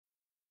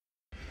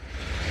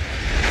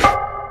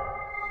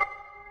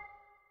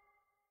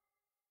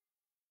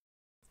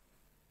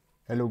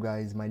Hello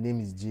guys, my name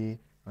is Jay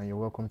and you're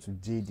welcome to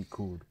Jay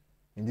Decode.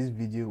 In this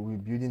video, we're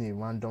building a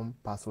random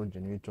password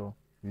generator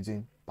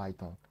using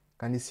Python.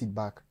 Kindly sit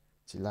back,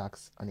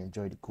 chillax and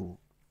enjoy the code.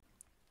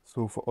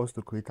 So for us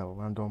to create a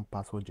random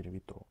password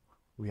generator,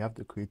 we have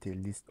to create a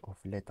list of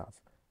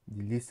letters.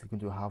 The list is going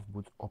to have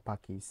both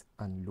uppercase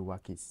and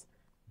lowercase.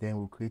 Then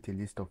we'll create a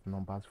list of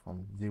numbers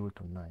from 0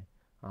 to 9.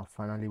 And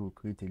finally, we'll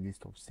create a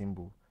list of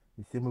symbols.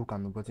 The symbol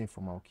can be gotten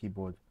from our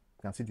keyboard.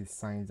 You can see the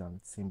signs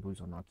and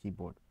symbols on our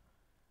keyboard.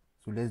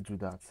 So let's do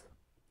that.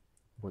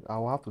 But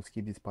I'll have to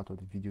skip this part of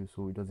the video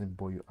so it doesn't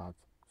bore you out.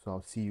 So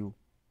I'll see you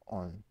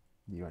on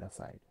the other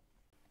side.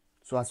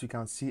 So as you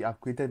can see, I've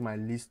created my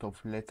list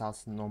of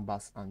letters,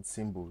 numbers, and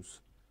symbols.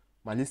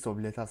 My list of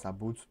letters are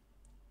both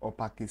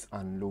uppercase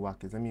and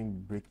lowercase. Let me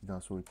break it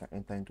down so we can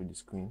enter into the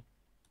screen.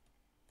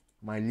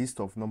 My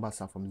list of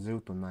numbers are from 0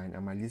 to 9,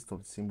 and my list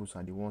of symbols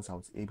are the ones I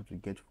was able to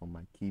get from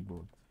my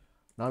keyboard.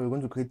 Now we're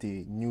going to create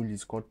a new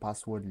list called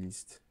password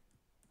list,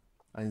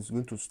 and it's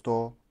going to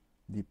store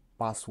the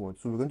password.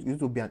 So we're going to use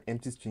it to be an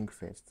empty string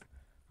first,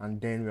 and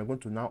then we're going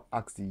to now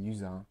ask the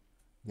user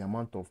the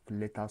amount of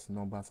letters,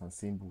 numbers, and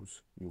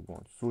symbols you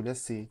want. So let's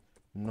say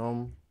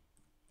num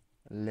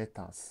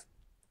letters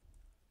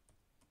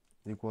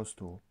equals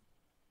to,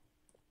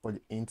 for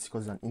the int,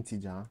 because it's an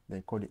integer,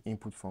 then call the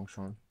input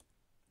function.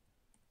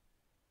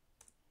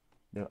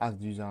 Then ask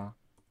the user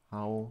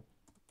how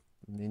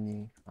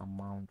many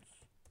amounts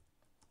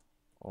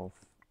of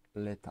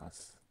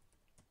letters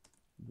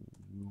do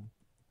you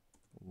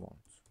want.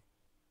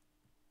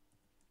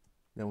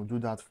 Then we'll do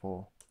that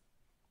for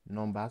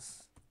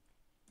numbers.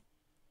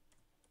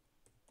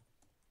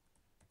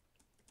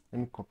 Let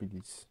me copy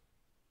this.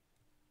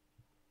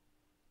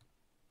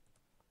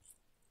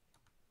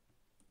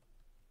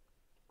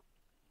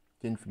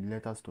 Change the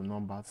letters to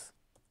numbers.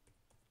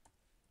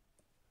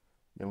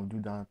 Then we'll do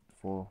that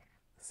for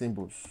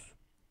symbols.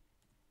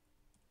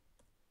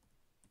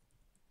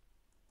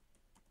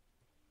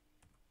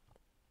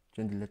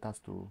 Change the letters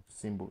to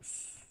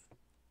symbols.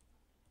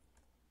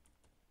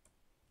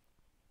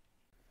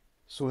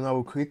 So now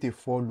we'll create a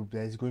for loop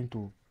that is going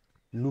to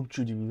loop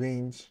through the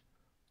range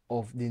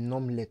of the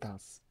num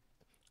letters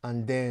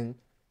and then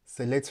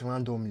select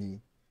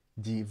randomly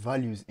the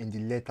values in the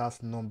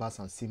letters, numbers,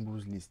 and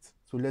symbols list.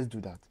 So let's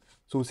do that.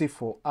 So we'll say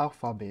for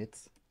alphabet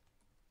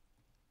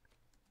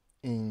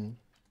in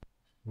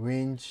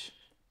range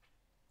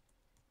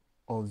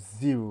of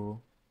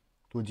 0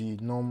 to the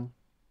num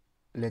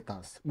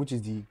letters, which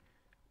is the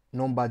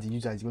number the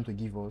user is going to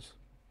give us.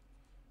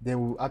 Then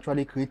we'll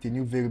actually create a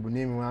new variable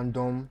named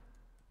random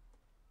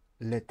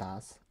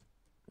letters.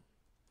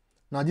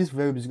 Now this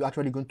variable is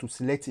actually going to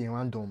select in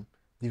random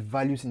the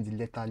values in the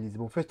letter list.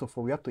 But first of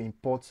all, we have to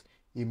import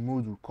a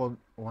module called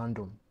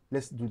random.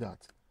 Let's do that.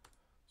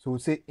 So we'll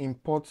say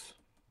import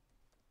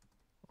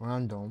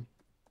random.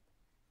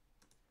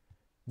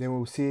 Then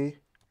we'll say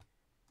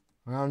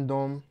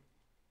random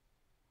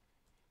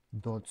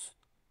dot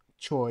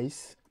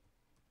choice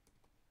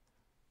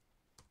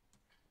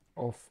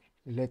of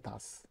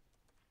letters.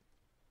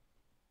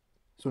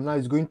 So now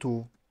it's going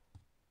to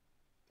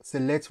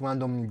select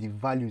randomly the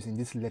values in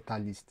this letter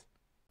list.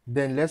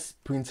 Then let's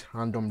print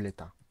random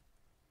letter.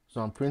 So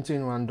I'm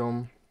printing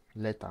random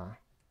letter.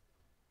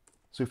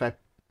 So if I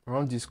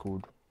run this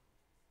code,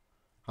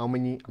 how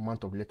many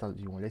amount of letters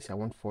do you want? Let's say I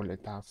want 4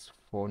 letters,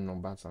 4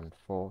 numbers, and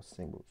 4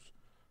 symbols.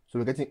 So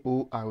we're getting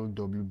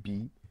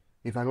ORWB.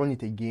 If I run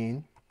it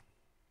again,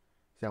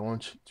 say I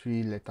want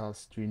 3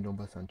 letters, 3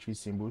 numbers, and 3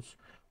 symbols,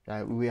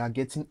 we are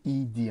getting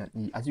ED and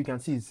E. As you can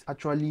see, it's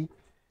actually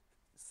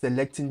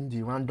selecting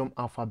the random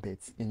alphabet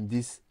in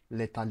this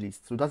letter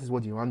list. So that is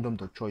what the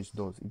random.choice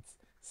does. It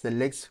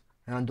selects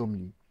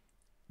randomly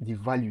the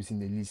values in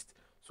the list.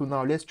 So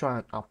now let's try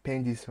and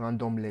append this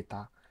random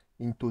letter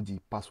into the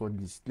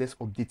password list. Let's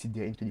update it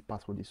there into the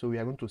password list. So we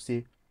are going to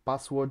say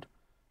password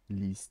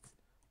list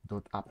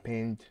dot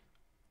append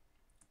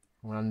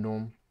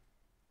random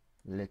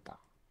letter.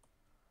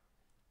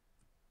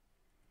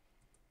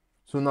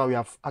 So now we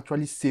have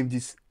actually saved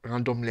this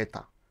random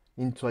letter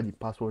into the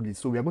password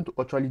list. So we are going to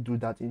actually do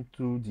that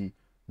into the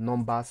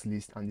numbers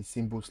list and the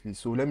symbols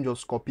list. So let me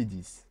just copy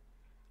this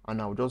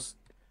and I'll just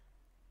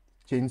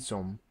change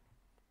some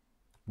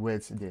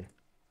words there.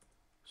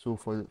 So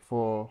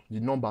for the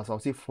numbers, I'll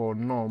say for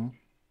num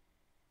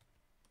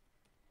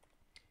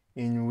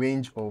in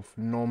range of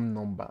num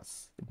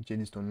numbers. Let me change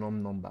this to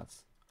num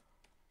numbers.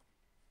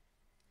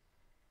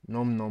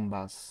 Num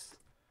numbers.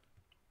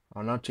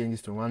 I'll now change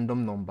this to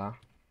random number.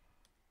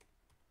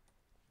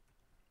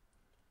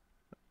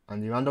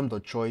 And the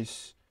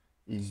random.choice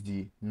is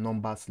the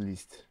numbers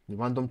list. The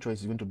random choice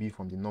is going to be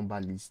from the number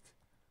list.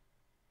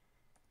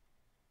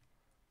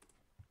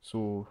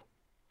 So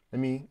let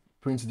me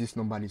print this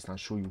number list and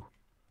show you.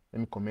 Let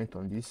me comment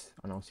on this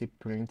and I'll say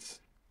print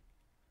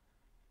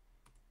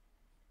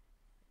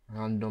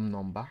random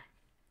number.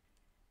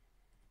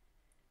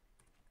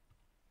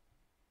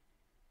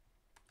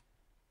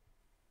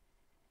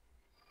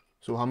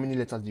 So how many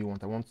letters do you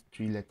want? I want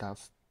 3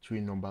 letters,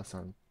 3 numbers,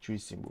 and 3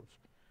 symbols.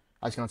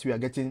 As you can see, we are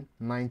getting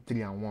 9,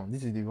 3, and 1.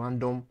 This is the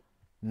random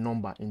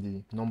number in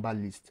the number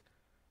list.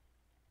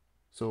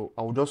 So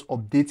I will just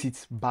update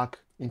it back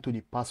into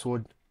the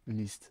password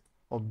list.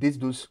 Update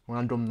those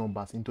random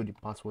numbers into the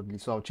password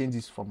list. So I'll change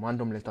this from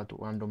random letter to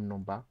random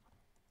number.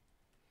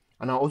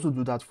 And I'll also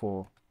do that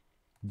for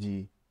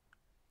the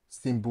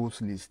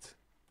symbols list.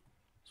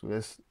 So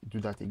let's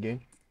do that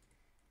again.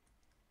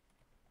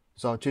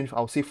 So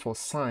I'll say for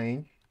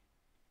sign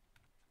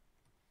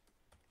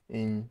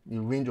in the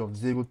range of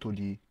 0 to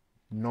the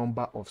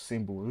number of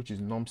symbol, which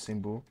is num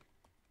symbol.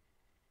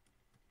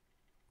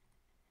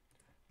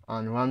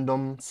 And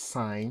random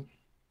sign,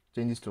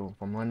 change this to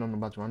from random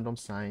number to random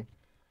sign.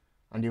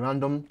 And the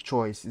random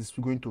choice is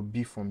going to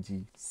be from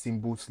the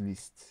symbols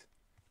list.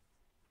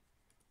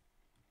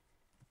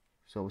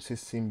 So I'll say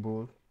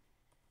symbol.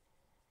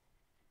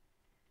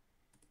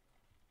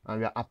 And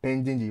we are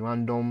appending the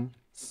random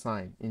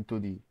sign into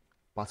the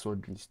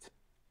password list.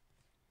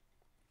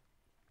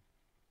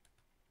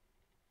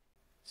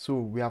 So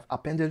we have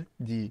appended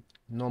the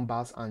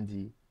numbers and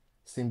the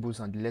symbols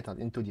and the letters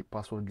into the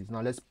password list.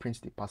 Now let's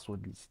print the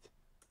password list.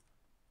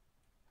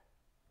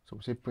 So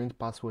we say print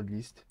password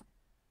list.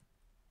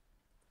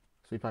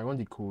 So if I run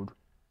the code,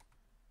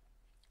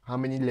 how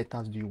many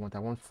letters do you want? I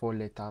want 4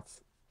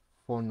 letters,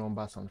 4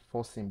 numbers, and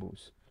 4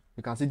 symbols.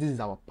 You can see this is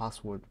our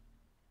password.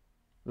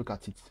 Look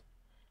at it.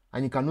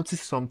 And you can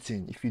notice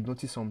something. If you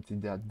notice something,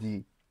 that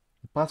the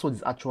password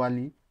is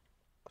actually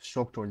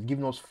structured. It's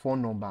giving us 4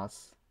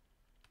 numbers,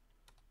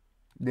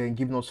 then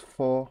giving us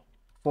four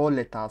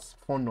letters,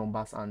 4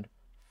 numbers, and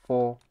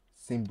 4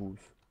 symbols.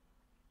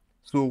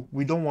 So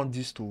we don't want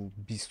this to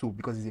be so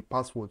because it's a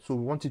password. So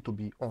we want it to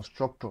be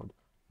unstructured,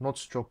 not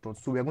structured.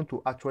 So we are going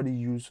to actually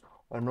use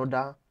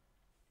another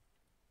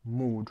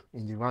mode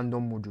in the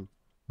random module,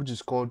 which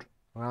is called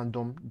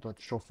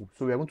random.shuffle.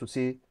 So we are going to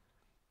say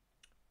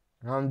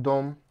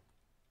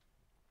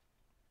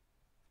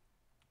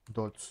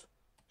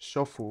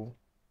random.shuffle,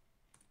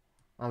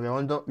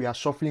 and we are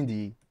shuffling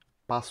the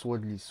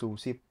password list. So we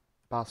say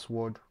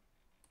password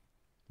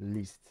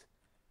list.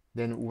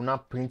 Then we'll now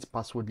print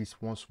password list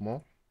once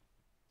more.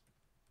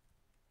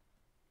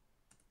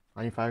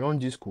 And if I run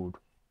this code,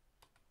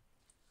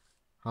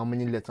 how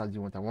many letters do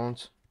you want? I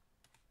want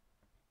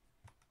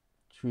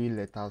 3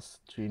 letters,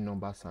 3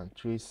 numbers, and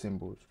 3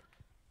 symbols.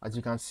 As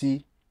you can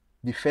see,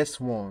 the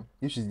first one,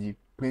 which is the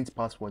print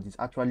password, is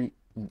actually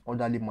in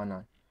orderly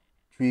manner.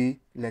 3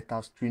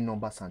 letters, 3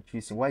 numbers, and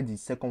 3 symbols. While the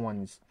second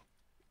one is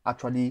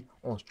actually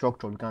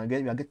unstructured.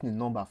 We are getting a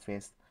number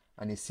first,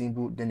 and a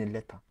symbol, then a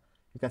letter.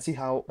 You can see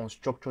how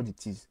unstructured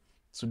it is.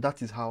 So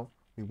that is how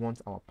we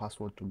want our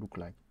password to look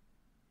like.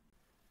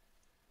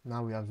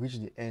 Now we have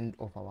reached the end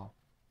of our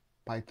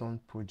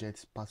Python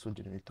project password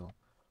generator,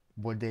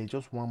 but there is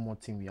just one more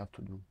thing we have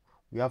to do.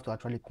 We have to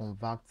actually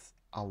convert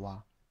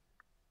our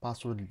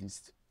password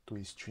list to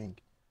a string.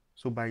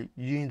 So by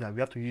using that,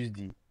 we have to use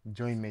the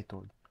join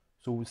method.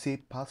 So we'll say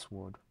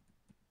password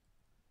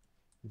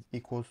is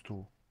equals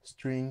to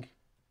string.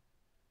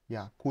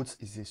 Yeah, quotes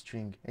is a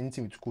string.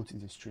 Anything with quotes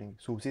is a string.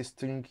 So we'll say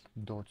string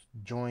dot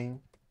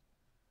join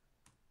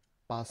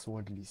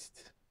password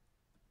list.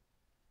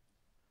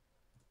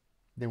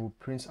 Then we'll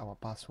print our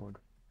password.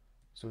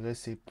 So let's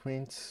say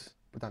print,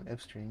 put an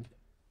F string.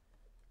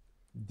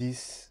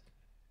 This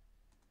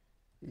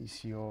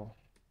is your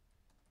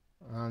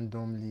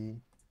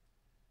randomly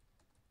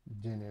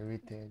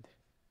generated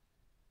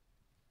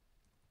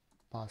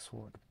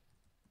password.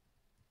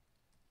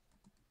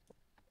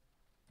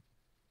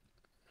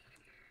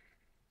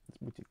 Let's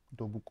put a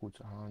double quote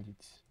around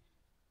it.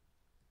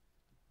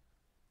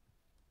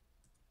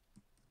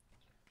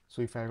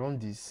 So if I run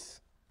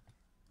this,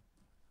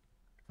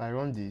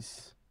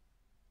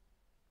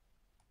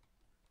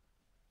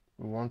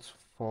 we want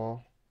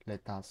 4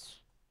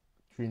 letters,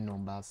 3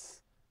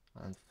 numbers,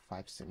 and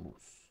 5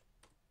 symbols.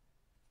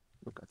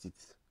 Look at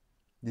it.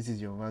 This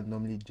is your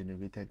randomly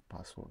generated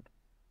password.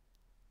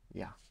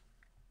 Yeah.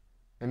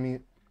 Let me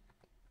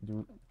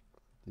do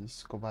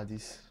this, cover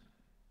this,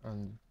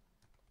 and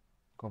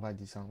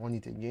run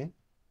it again.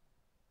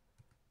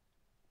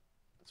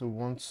 So we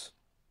want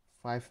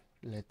 5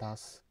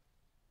 letters,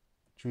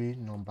 3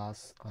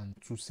 numbers, and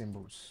 2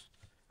 symbols.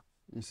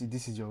 You see,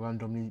 this is your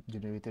randomly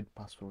generated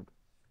password.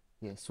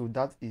 Yeah, so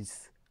that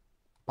is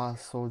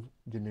password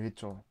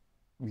generator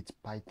with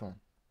Python.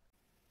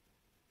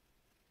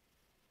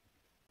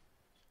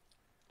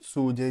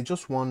 So there's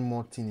just one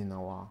more thing in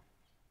our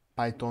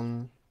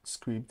Python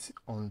script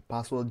on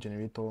password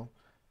generator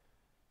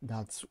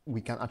that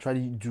we can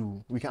actually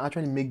do. We can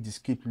actually make the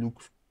script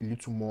look a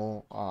little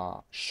more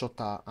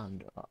shorter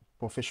and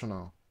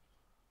professional.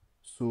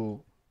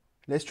 So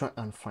let's try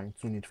and fine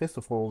tune it. First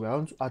of all, we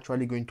are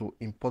actually going to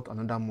import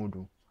another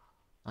module,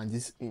 and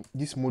this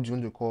module is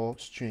going to call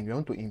string. We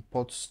want to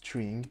import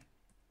string,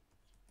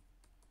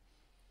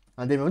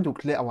 and then we want to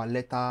clear our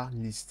letter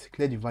list,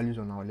 clear the values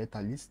on our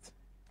letter list,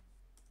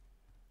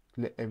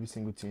 clear every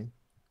single thing.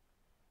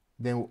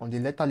 Then on the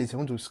letter list, I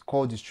want to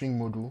call the string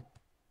module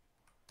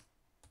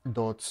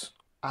dot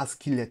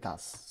ASCII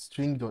letters,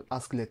 string dot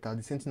ASCII letter,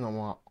 the same thing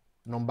on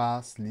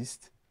numbers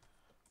list,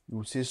 we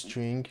will say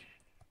string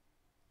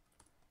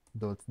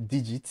dot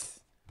digits.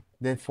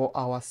 Then for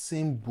our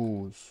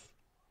symbols,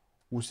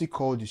 we'll still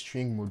call the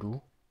string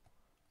module,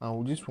 and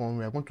with this one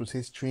we are going to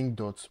say string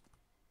dot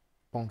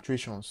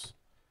punctuations.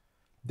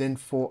 Then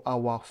for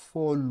our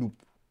for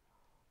loop,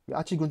 we're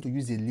actually going to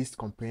use a list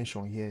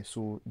comprehension here,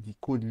 so the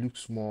code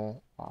looks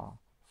more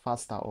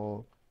faster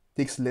or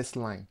takes less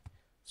line.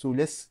 So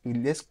let's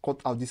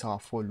cut out this our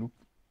for loop,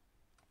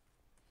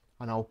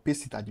 and I'll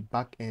paste it at the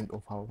back end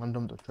of our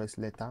random.choice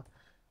letter.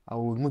 I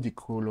will remove the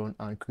colon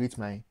and create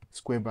my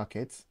square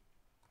bracket.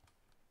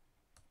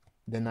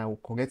 Then I will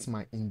correct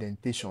my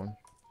indentation.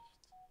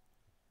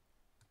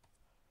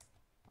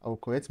 I'll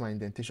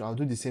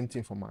do the same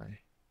thing for my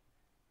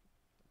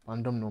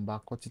random number.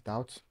 Cut it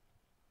out,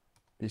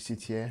 paste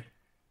it here,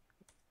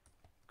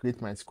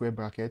 create my square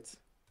bracket,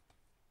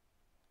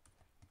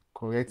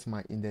 correct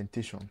my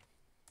indentation.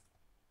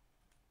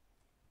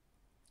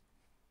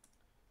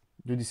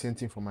 Do the same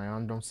thing for my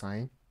random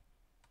sign,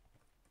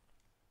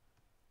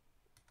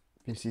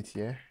 paste it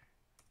here,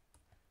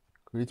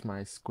 create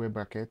my square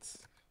bracket.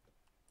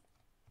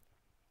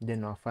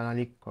 Then I'll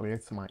finally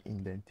correct my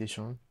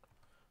indentation.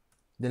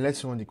 Then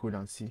let's run the code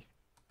and see.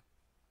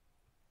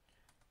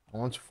 I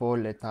want 4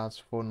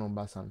 letters, 4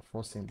 numbers, and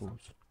 4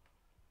 symbols.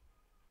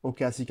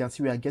 Okay, as you can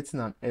see, we are getting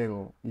an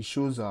error. It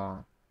shows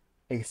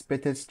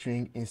expected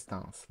string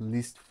instance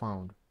list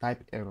found,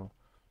 type error.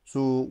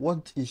 So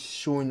what is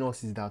showing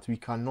us is that we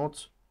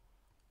cannot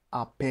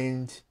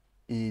append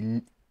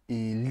a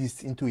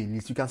list into a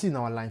list. You can see in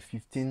our line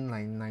 15,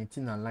 line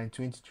 19, and line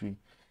 23.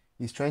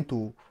 We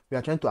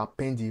are trying to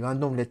append the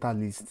random letter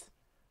list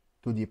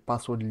to the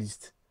password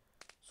list.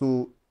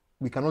 So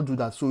we cannot do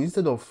that. So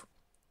instead of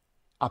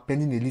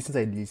appending a list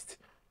inside a list,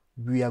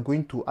 we are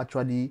going to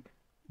actually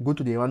go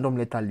to the random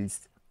letter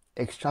list,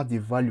 extract the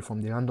value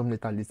from the random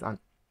letter list, and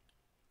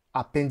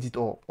append it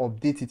or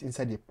update it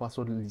inside the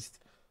password list.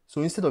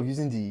 So instead of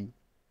using the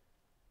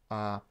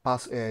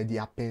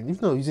append,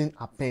 if not using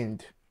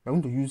append, we're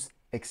going to use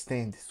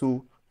extend.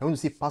 So we're going to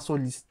say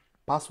password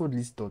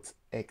list dot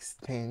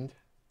extend.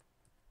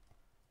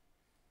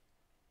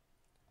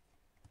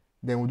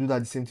 Then we'll do that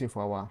the same thing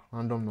for our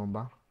random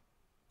number.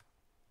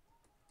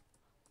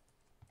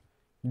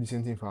 Do the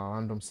same thing for our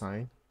random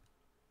sign.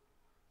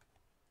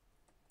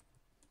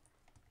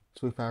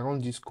 So if I run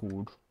this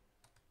code,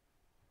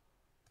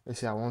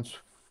 let's say I want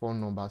 4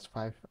 numbers,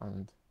 5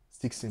 and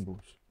 6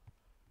 symbols.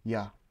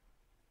 Yeah,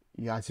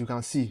 as you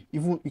can see,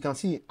 even you can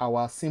see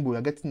our symbol. We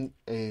are getting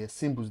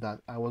symbols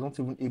that I was not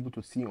even able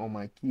to see on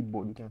my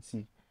keyboard. You can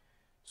see.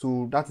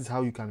 So that is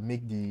how you can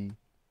make the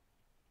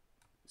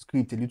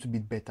script a little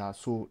bit better.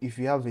 So if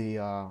you have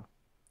a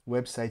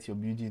website you're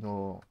building,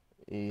 or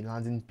a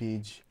landing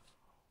page,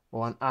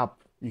 or an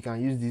app, you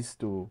can use this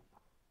to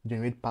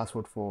generate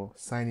password for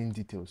sign-in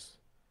details.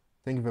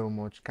 Thank you very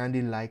much.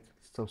 Kindly like,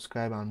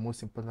 subscribe, and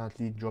most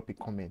importantly, drop a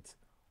comment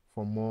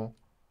for more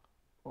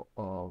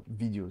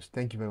videos.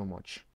 Thank you very much.